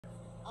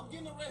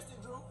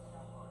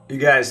You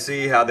guys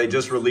see how they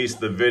just released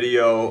the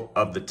video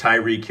of the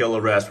Tyreek Hill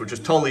arrest, which is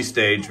totally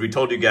staged. We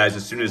told you guys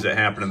as soon as it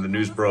happened and the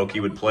news broke,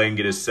 he would play and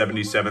get his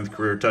 77th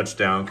career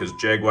touchdown because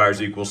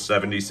Jaguars equals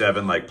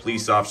 77, like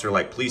police officer,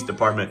 like police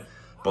department.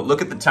 But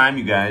look at the time,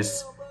 you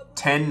guys,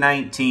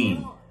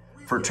 10:19.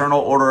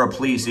 Fraternal Order of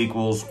Police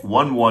equals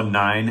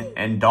 119,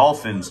 and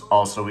Dolphins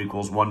also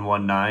equals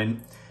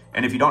 119.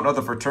 And if you don't know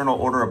the Fraternal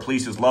Order of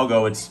Police's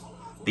logo, it's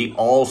the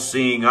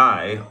all-seeing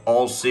eye.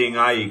 All-seeing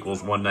eye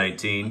equals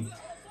 119.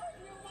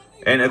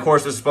 And, of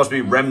course, this is supposed to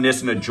be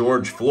reminiscent of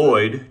George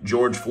Floyd.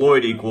 George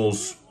Floyd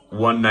equals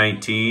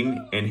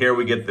 119. And here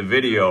we get the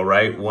video,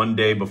 right? One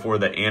day before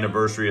the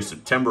anniversary of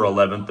September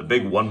 11th, the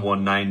big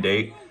 119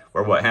 date,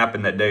 where what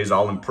happened that day is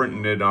all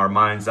imprinted in our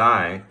mind's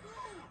eye.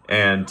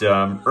 And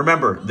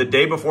remember, the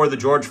day before the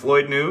George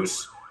Floyd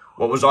news,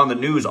 what was on the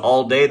news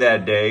all day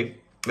that day,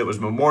 it was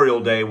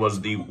Memorial Day,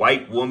 was the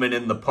white woman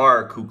in the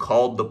park who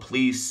called the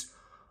police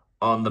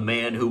on the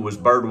man who was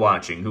bird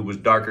watching, who was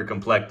darker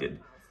complected.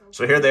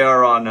 So here they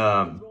are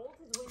on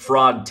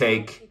Fraud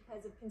Take,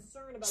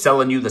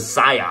 selling you the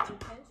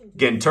psy-op.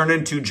 Again, turn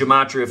into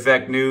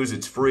GematriaEffectNews.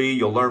 It's free.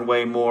 You'll learn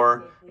way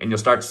more. And you'll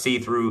start to see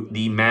through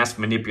the mass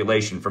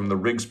manipulation from the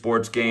rigged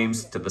sports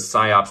games to the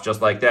psy-ops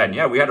just like that. And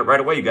yeah, we had it right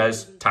away, you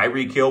guys.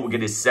 Tyreek Hill would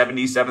get his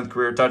 77th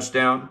career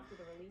touchdown.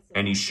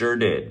 And he sure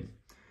did.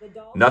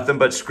 Nothing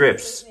but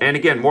scripts. And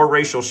again, more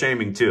racial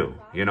shaming too.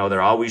 You know,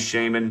 they're always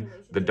shaming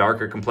the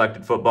darker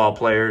complected football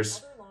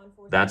players.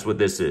 That's what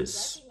this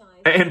is.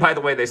 And by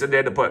the way, they said they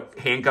had to put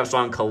handcuffs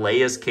on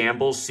Calais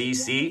Campbell,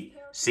 CC.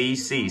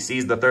 CC. C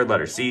is the third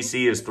letter.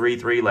 CC is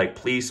 33, like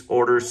police,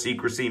 order,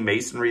 secrecy,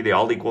 masonry. They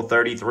all equal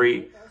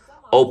 33.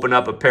 Open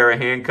up a pair of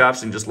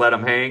handcuffs and just let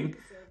them hang.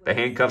 The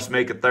handcuffs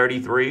make it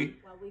 33.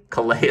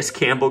 Calais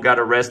Campbell got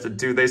arrested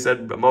too, they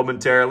said,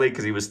 momentarily,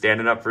 because he was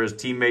standing up for his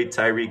teammate,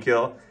 Tyreek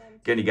Hill.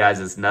 Again, you guys,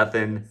 it's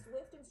nothing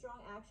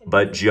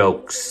but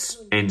jokes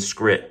and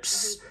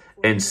scripts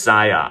and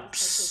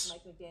psyops.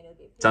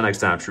 Until next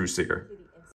time, True Seeker.